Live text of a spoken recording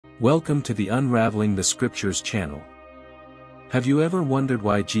Welcome to the Unraveling the Scriptures channel. Have you ever wondered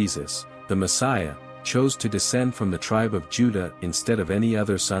why Jesus, the Messiah, chose to descend from the tribe of Judah instead of any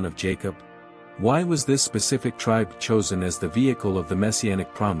other son of Jacob? Why was this specific tribe chosen as the vehicle of the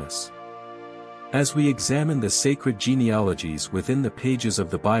messianic promise? As we examine the sacred genealogies within the pages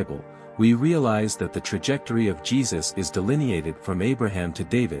of the Bible, we realize that the trajectory of Jesus is delineated from Abraham to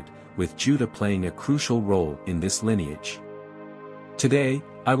David, with Judah playing a crucial role in this lineage. Today,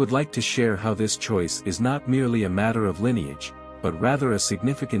 I would like to share how this choice is not merely a matter of lineage, but rather a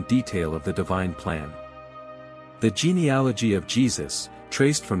significant detail of the divine plan. The genealogy of Jesus,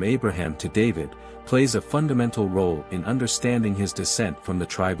 traced from Abraham to David, plays a fundamental role in understanding his descent from the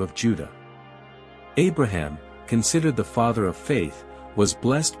tribe of Judah. Abraham, considered the father of faith, was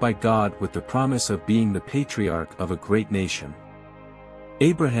blessed by God with the promise of being the patriarch of a great nation.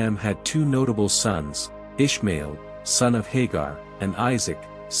 Abraham had two notable sons, Ishmael, son of Hagar, and Isaac,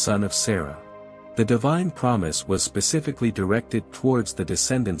 son of Sarah. The divine promise was specifically directed towards the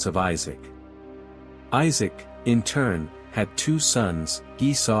descendants of Isaac. Isaac, in turn, had two sons,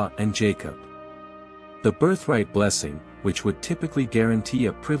 Esau and Jacob. The birthright blessing, which would typically guarantee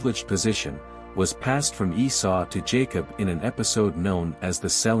a privileged position, was passed from Esau to Jacob in an episode known as the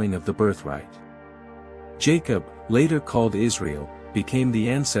selling of the birthright. Jacob, later called Israel, became the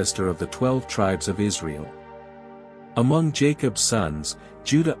ancestor of the 12 tribes of Israel. Among Jacob's sons,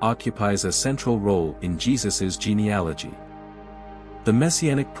 Judah occupies a central role in Jesus' genealogy. The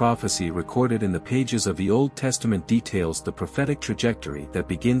messianic prophecy recorded in the pages of the Old Testament details the prophetic trajectory that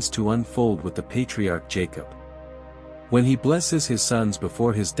begins to unfold with the patriarch Jacob. When he blesses his sons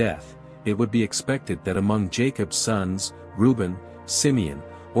before his death, it would be expected that among Jacob's sons, Reuben, Simeon,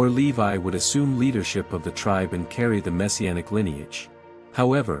 or Levi would assume leadership of the tribe and carry the messianic lineage.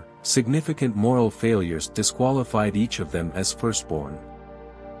 However, significant moral failures disqualified each of them as firstborn.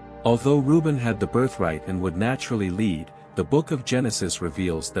 Although Reuben had the birthright and would naturally lead, the book of Genesis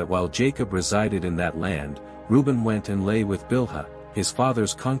reveals that while Jacob resided in that land, Reuben went and lay with Bilhah, his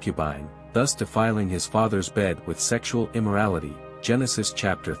father's concubine, thus defiling his father's bed with sexual immorality. Genesis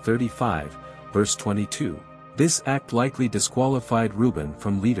chapter 35, verse 22. This act likely disqualified Reuben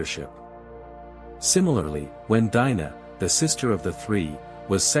from leadership. Similarly, when Dinah, the sister of the three,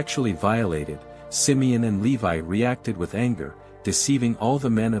 was sexually violated, Simeon and Levi reacted with anger, deceiving all the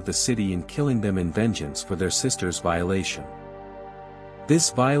men of the city and killing them in vengeance for their sister's violation.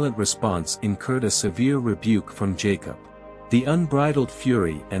 This violent response incurred a severe rebuke from Jacob. The unbridled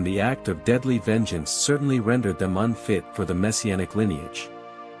fury and the act of deadly vengeance certainly rendered them unfit for the messianic lineage.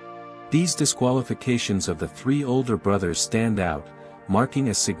 These disqualifications of the three older brothers stand out, marking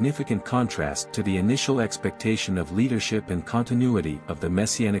a significant contrast to the initial expectation of leadership and continuity of the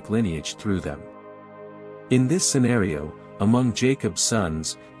messianic lineage through them. In this scenario, among Jacob's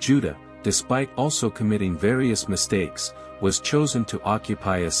sons, Judah, despite also committing various mistakes, was chosen to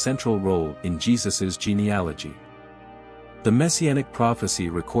occupy a central role in Jesus' genealogy. The messianic prophecy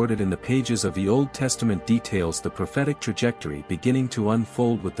recorded in the pages of the Old Testament details the prophetic trajectory beginning to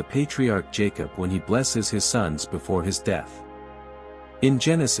unfold with the patriarch Jacob when he blesses his sons before his death. In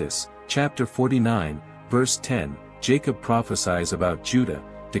Genesis, chapter 49, verse 10, Jacob prophesies about Judah,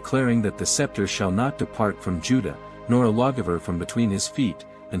 declaring that the scepter shall not depart from Judah, nor a lawgiver from between his feet,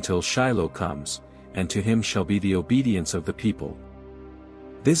 until Shiloh comes, and to him shall be the obedience of the people.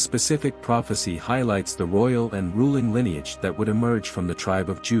 This specific prophecy highlights the royal and ruling lineage that would emerge from the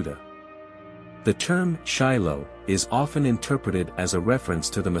tribe of Judah. The term Shiloh is often interpreted as a reference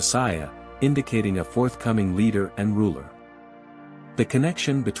to the Messiah, indicating a forthcoming leader and ruler. The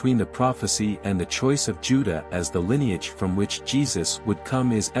connection between the prophecy and the choice of Judah as the lineage from which Jesus would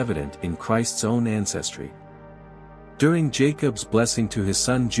come is evident in Christ's own ancestry. During Jacob's blessing to his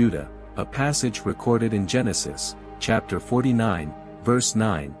son Judah, a passage recorded in Genesis, chapter 49, verse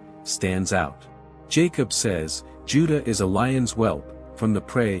 9, stands out. Jacob says, "Judah is a lion's whelp, from the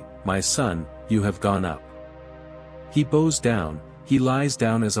prey, my son, you have gone up. He bows down, he lies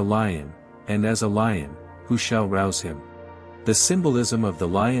down as a lion, and as a lion, who shall rouse him?" The symbolism of the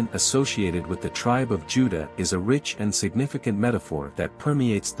lion associated with the tribe of Judah is a rich and significant metaphor that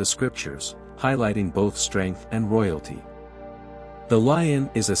permeates the scriptures, highlighting both strength and royalty. The lion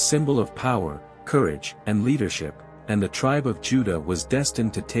is a symbol of power, courage, and leadership, and the tribe of Judah was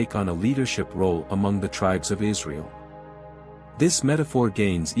destined to take on a leadership role among the tribes of Israel. This metaphor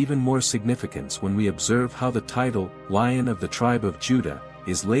gains even more significance when we observe how the title, Lion of the Tribe of Judah,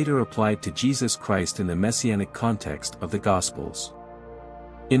 is later applied to Jesus Christ in the messianic context of the Gospels.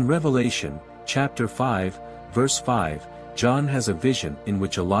 In Revelation, chapter 5, verse 5, John has a vision in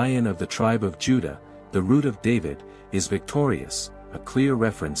which a lion of the tribe of Judah, the root of David, is victorious, a clear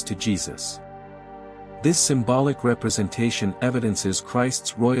reference to Jesus. This symbolic representation evidences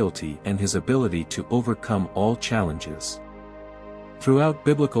Christ's royalty and his ability to overcome all challenges. Throughout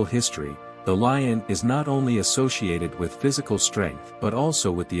biblical history, the lion is not only associated with physical strength but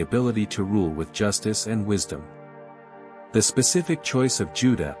also with the ability to rule with justice and wisdom. The specific choice of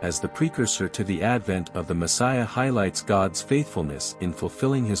Judah as the precursor to the advent of the Messiah highlights God's faithfulness in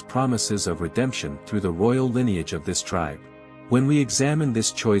fulfilling his promises of redemption through the royal lineage of this tribe. When we examine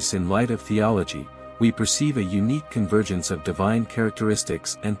this choice in light of theology, we perceive a unique convergence of divine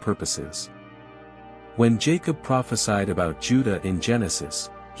characteristics and purposes. When Jacob prophesied about Judah in Genesis,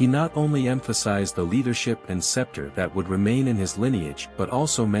 he not only emphasized the leadership and scepter that would remain in his lineage but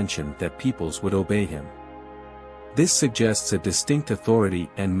also mentioned that peoples would obey him. This suggests a distinct authority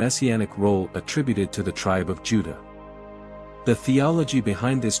and messianic role attributed to the tribe of Judah. The theology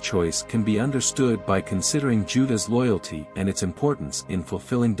behind this choice can be understood by considering Judah's loyalty and its importance in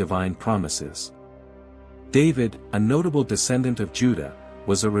fulfilling divine promises. David, a notable descendant of Judah,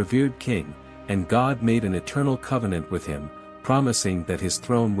 was a revered king, and God made an eternal covenant with him, promising that his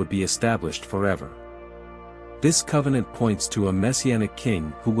throne would be established forever. This covenant points to a messianic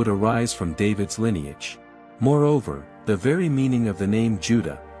king who would arise from David's lineage. Moreover, the very meaning of the name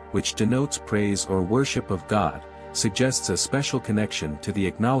Judah, which denotes praise or worship of God, suggests a special connection to the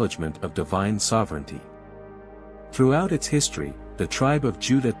acknowledgement of divine sovereignty. Throughout its history, the tribe of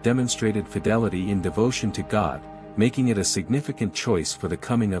Judah demonstrated fidelity in devotion to God, making it a significant choice for the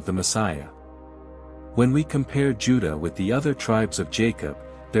coming of the Messiah. When we compare Judah with the other tribes of Jacob,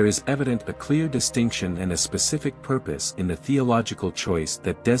 there is evident a clear distinction and a specific purpose in the theological choice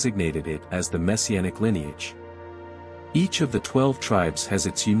that designated it as the messianic lineage. Each of the 12 tribes has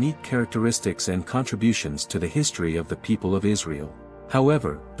its unique characteristics and contributions to the history of the people of Israel.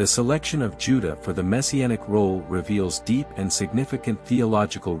 However, the selection of Judah for the messianic role reveals deep and significant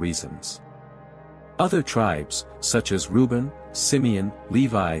theological reasons. Other tribes, such as Reuben, Simeon,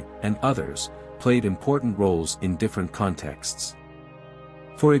 Levi, and others, played important roles in different contexts.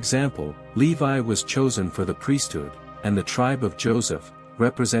 For example, Levi was chosen for the priesthood, and the tribe of Joseph,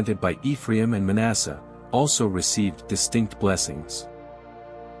 represented by Ephraim and Manasseh, also received distinct blessings.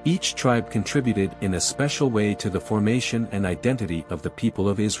 Each tribe contributed in a special way to the formation and identity of the people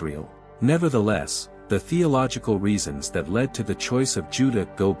of Israel. Nevertheless, the theological reasons that led to the choice of Judah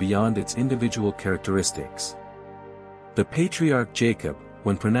go beyond its individual characteristics. The patriarch Jacob,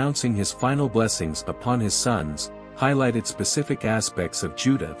 when pronouncing his final blessings upon his sons, highlighted specific aspects of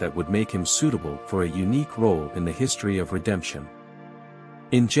Judah that would make him suitable for a unique role in the history of redemption.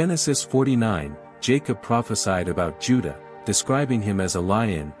 In Genesis 49, Jacob prophesied about Judah, describing him as a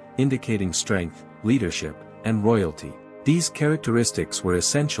lion, indicating strength, leadership, and royalty. These characteristics were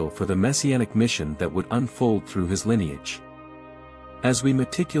essential for the messianic mission that would unfold through his lineage. As we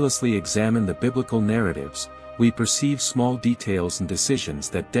meticulously examine the biblical narratives, we perceive small details and decisions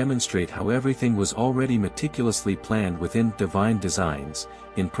that demonstrate how everything was already meticulously planned within divine designs,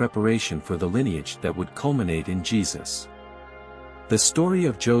 in preparation for the lineage that would culminate in Jesus. The story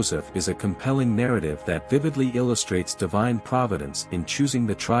of Joseph is a compelling narrative that vividly illustrates divine providence in choosing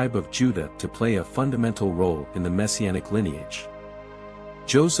the tribe of Judah to play a fundamental role in the messianic lineage.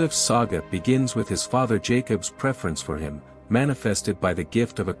 Joseph's saga begins with his father Jacob's preference for him, manifested by the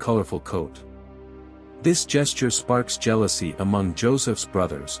gift of a colorful coat. This gesture sparks jealousy among Joseph's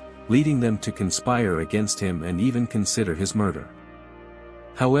brothers, leading them to conspire against him and even consider his murder.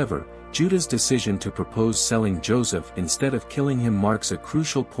 However, Judah's decision to propose selling Joseph instead of killing him marks a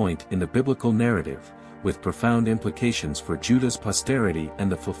crucial point in the biblical narrative, with profound implications for Judah's posterity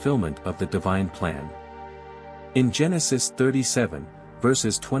and the fulfillment of the divine plan. In Genesis 37,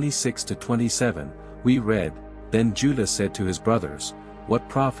 verses 26 to 27, we read, "Then Judah said to his brothers, 'What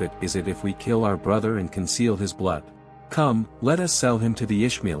profit is it if we kill our brother and conceal his blood? Come, let us sell him to the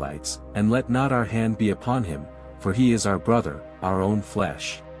Ishmaelites, and let not our hand be upon him, for he is our brother, our own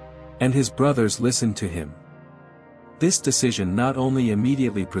flesh.' And his brothers listened to him." This decision not only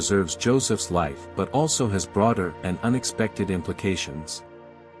immediately preserves Joseph's life but also has broader and unexpected implications.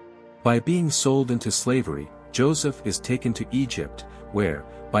 By being sold into slavery, Joseph is taken to Egypt, where,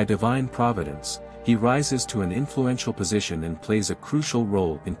 by divine providence, he rises to an influential position and plays a crucial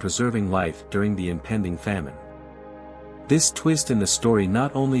role in preserving life during the impending famine. This twist in the story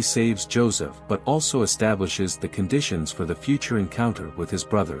not only saves Joseph but also establishes the conditions for the future encounter with his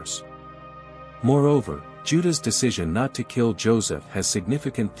brothers. Moreover, Judah's decision not to kill Joseph has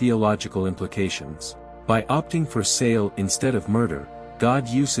significant theological implications. By opting for sale instead of murder, God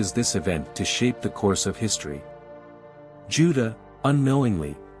uses this event to shape the course of history. Judah,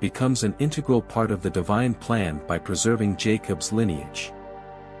 unknowingly, becomes an integral part of the divine plan by preserving Jacob's lineage.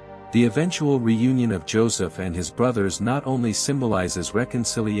 The eventual reunion of Joseph and his brothers not only symbolizes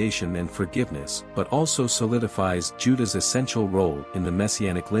reconciliation and forgiveness but also solidifies Judah's essential role in the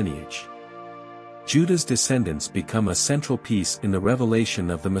messianic lineage. Judah's descendants become a central piece in the revelation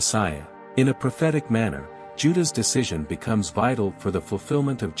of the Messiah. In a prophetic manner, Judah's decision becomes vital for the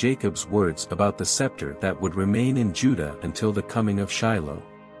fulfillment of Jacob's words about the scepter that would remain in Judah until the coming of Shiloh.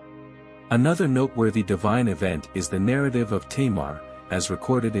 Another noteworthy divine event is the narrative of Tamar, as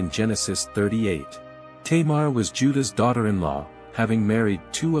recorded in Genesis 38. Tamar was Judah's daughter-in-law, having married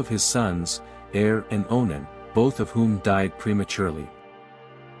two of his sons, Er and Onan, both of whom died prematurely.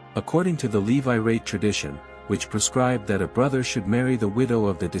 According to the Levirate tradition, which prescribed that a brother should marry the widow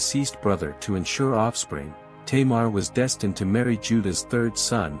of the deceased brother to ensure offspring, Tamar was destined to marry Judah's third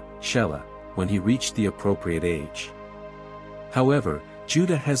son, Shelah, when he reached the appropriate age. However,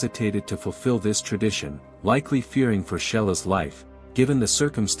 Judah hesitated to fulfill this tradition, likely fearing for Shelah's life, given the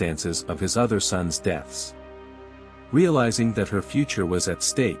circumstances of his other sons' deaths. Realizing that her future was at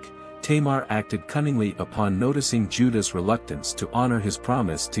stake, Tamar acted cunningly upon noticing Judah's reluctance to honor his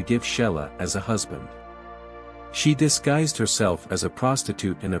promise to give Shelah as a husband. She disguised herself as a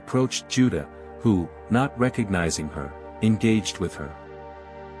prostitute and approached Judah, who, not recognizing her, engaged with her.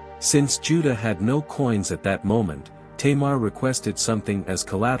 Since Judah had no coins at that moment, Tamar requested something as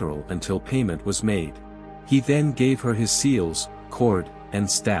collateral until payment was made. He then gave her his seals, cord, and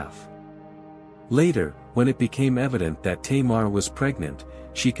staff. Later, when it became evident that Tamar was pregnant,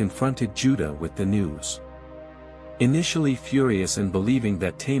 she confronted Judah with the news. Initially furious and believing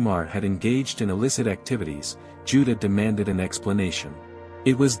that Tamar had engaged in illicit activities, Judah demanded an explanation.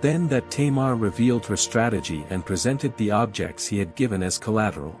 It was then that Tamar revealed her strategy and presented the objects he had given as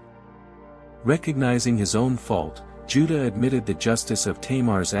collateral. Recognizing his own fault, Judah admitted the justice of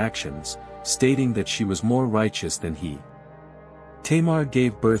Tamar's actions, stating that she was more righteous than he. Tamar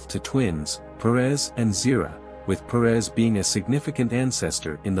gave birth to twins, Perez and Zerah, with Perez being a significant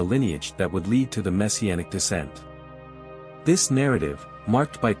ancestor in the lineage that would lead to the messianic descent. This narrative,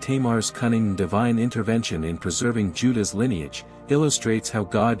 marked by Tamar's cunning and divine intervention in preserving Judah's lineage, illustrates how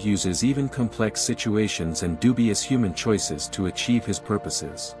God uses even complex situations and dubious human choices to achieve his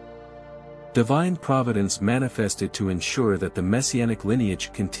purposes. Divine providence manifested to ensure that the messianic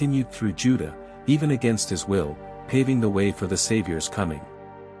lineage continued through Judah, even against his will, paving the way for the Savior's coming.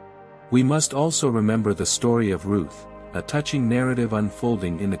 We must also remember the story of Ruth, a touching narrative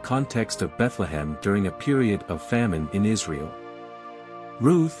unfolding in the context of Bethlehem during a period of famine in Israel.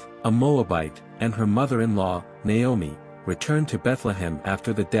 Ruth, a Moabite, and her mother-in-law, Naomi, returned to Bethlehem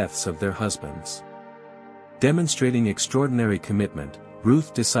after the deaths of their husbands. Demonstrating extraordinary commitment,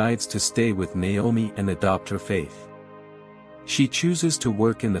 Ruth decides to stay with Naomi and adopt her faith. She chooses to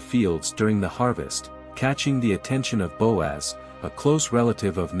work in the fields during the harvest, catching the attention of Boaz, a close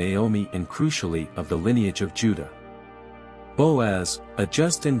relative of Naomi and crucially of the lineage of Judah. Boaz, a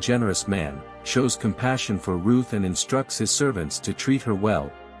just and generous man, shows compassion for Ruth and instructs his servants to treat her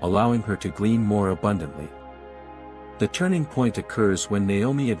well, allowing her to glean more abundantly. The turning point occurs when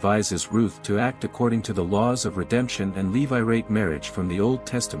Naomi advises Ruth to act according to the laws of redemption and Levirate marriage from the Old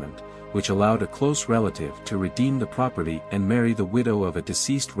Testament, which allowed a close relative to redeem the property and marry the widow of a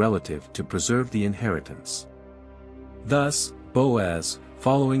deceased relative to preserve the inheritance. Thus, Boaz,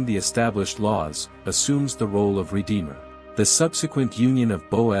 following the established laws, assumes the role of redeemer. The subsequent union of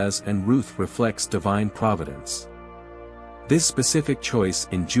Boaz and Ruth reflects divine providence. This specific choice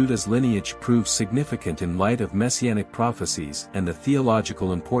in Judah's lineage proves significant in light of messianic prophecies and the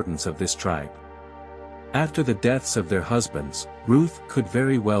theological importance of this tribe. After the deaths of their husbands, Ruth could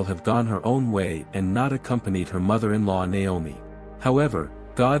very well have gone her own way and not accompanied her mother-in-law Naomi. However,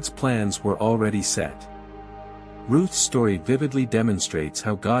 God's plans were already set. Ruth's story vividly demonstrates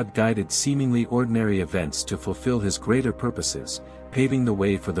how God guided seemingly ordinary events to fulfill his greater purposes, paving the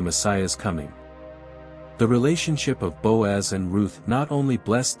way for the Messiah's coming. The relationship of Boaz and Ruth not only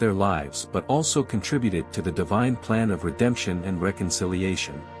blessed their lives but also contributed to the divine plan of redemption and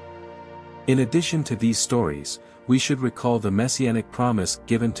reconciliation. In addition to these stories, we should recall the messianic promise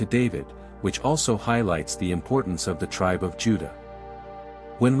given to David, which also highlights the importance of the tribe of Judah.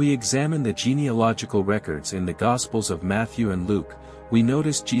 When we examine the genealogical records in the Gospels of Matthew and Luke, we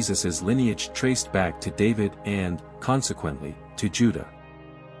notice Jesus' lineage traced back to David and, consequently, to Judah.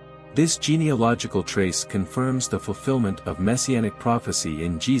 This genealogical trace confirms the fulfillment of messianic prophecy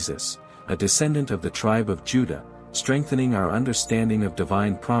in Jesus, a descendant of the tribe of Judah, strengthening our understanding of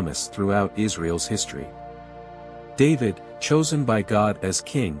divine promise throughout Israel's history. David, chosen by God as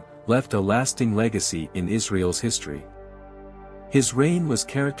king, left a lasting legacy in Israel's history. His reign was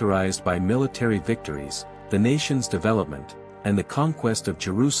characterized by military victories, the nation's development, and the conquest of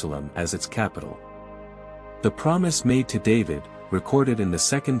Jerusalem as its capital. The promise made to David, recorded in the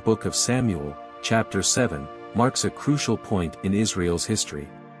second book of Samuel, chapter 7, marks a crucial point in Israel's history.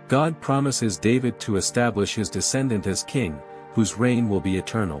 God promises David to establish his descendant as king, whose reign will be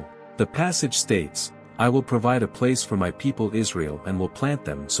eternal. The passage states, "I will provide a place for my people Israel and will plant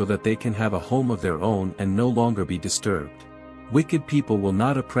them so that they can have a home of their own and no longer be disturbed. Wicked people will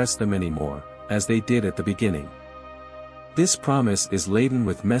not oppress them anymore, as they did at the beginning." This promise is laden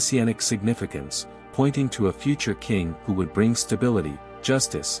with messianic significance, pointing to a future king who would bring stability,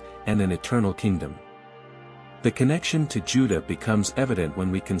 justice, and an eternal kingdom. The connection to Judah becomes evident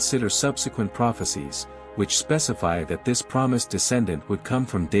when we consider subsequent prophecies, which specify that this promised descendant would come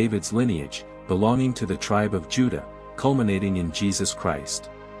from David's lineage, belonging to the tribe of Judah, culminating in Jesus Christ.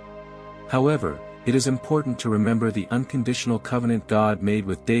 However, it is important to remember the unconditional covenant God made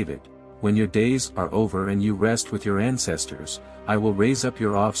with David. "When your days are over and you rest with your ancestors, I will raise up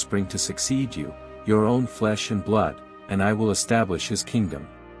your offspring to succeed you, your own flesh and blood, and I will establish his kingdom.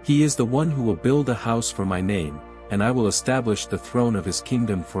 He is the one who will build a house for my name, and I will establish the throne of his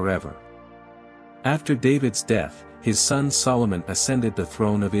kingdom forever." After David's death, his son Solomon ascended the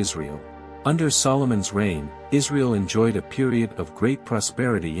throne of Israel. Under Solomon's reign, Israel enjoyed a period of great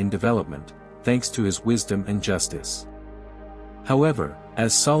prosperity in development, thanks to his wisdom and justice. However,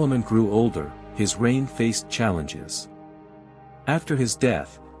 as Solomon grew older, his reign faced challenges. After his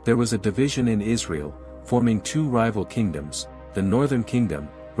death, there was a division in Israel, forming two rival kingdoms, the northern kingdom,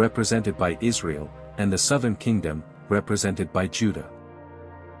 represented by Israel, and the southern kingdom, represented by Judah.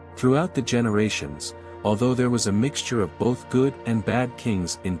 Throughout the generations, although there was a mixture of both good and bad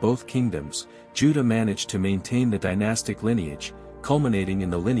kings in both kingdoms, Judah managed to maintain the dynastic lineage, culminating in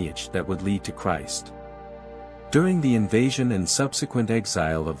the lineage that would lead to Christ. During the invasion and subsequent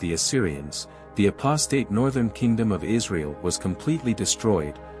exile of the Assyrians, the apostate northern kingdom of Israel was completely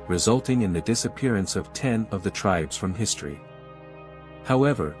destroyed, resulting in the disappearance of 10 of the tribes from history.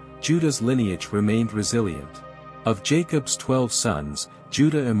 However, Judah's lineage remained resilient. Of Jacob's 12 sons,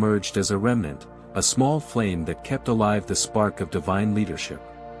 Judah emerged as a remnant, a small flame that kept alive the spark of divine leadership.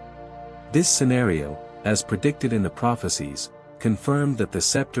 This scenario, as predicted in the prophecies, confirmed that the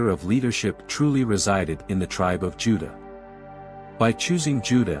scepter of leadership truly resided in the tribe of Judah. By choosing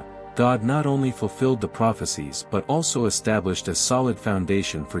Judah, God not only fulfilled the prophecies but also established a solid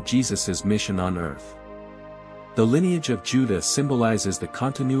foundation for Jesus' mission on earth. The lineage of Judah symbolizes the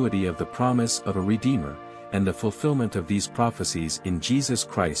continuity of the promise of a Redeemer, and the fulfillment of these prophecies in Jesus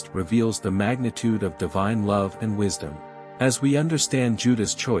Christ reveals the magnitude of divine love and wisdom. As we understand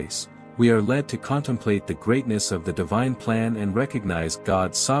Judah's choice, we are led to contemplate the greatness of the divine plan and recognize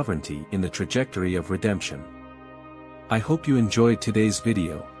God's sovereignty in the trajectory of redemption. I hope you enjoyed today's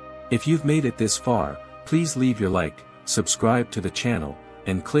video. If you've made it this far, please leave your like, subscribe to the channel,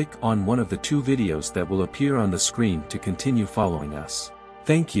 and click on one of the 2 videos that will appear on the screen to continue following us.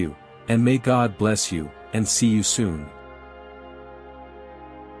 Thank you, and may God bless you, and see you soon.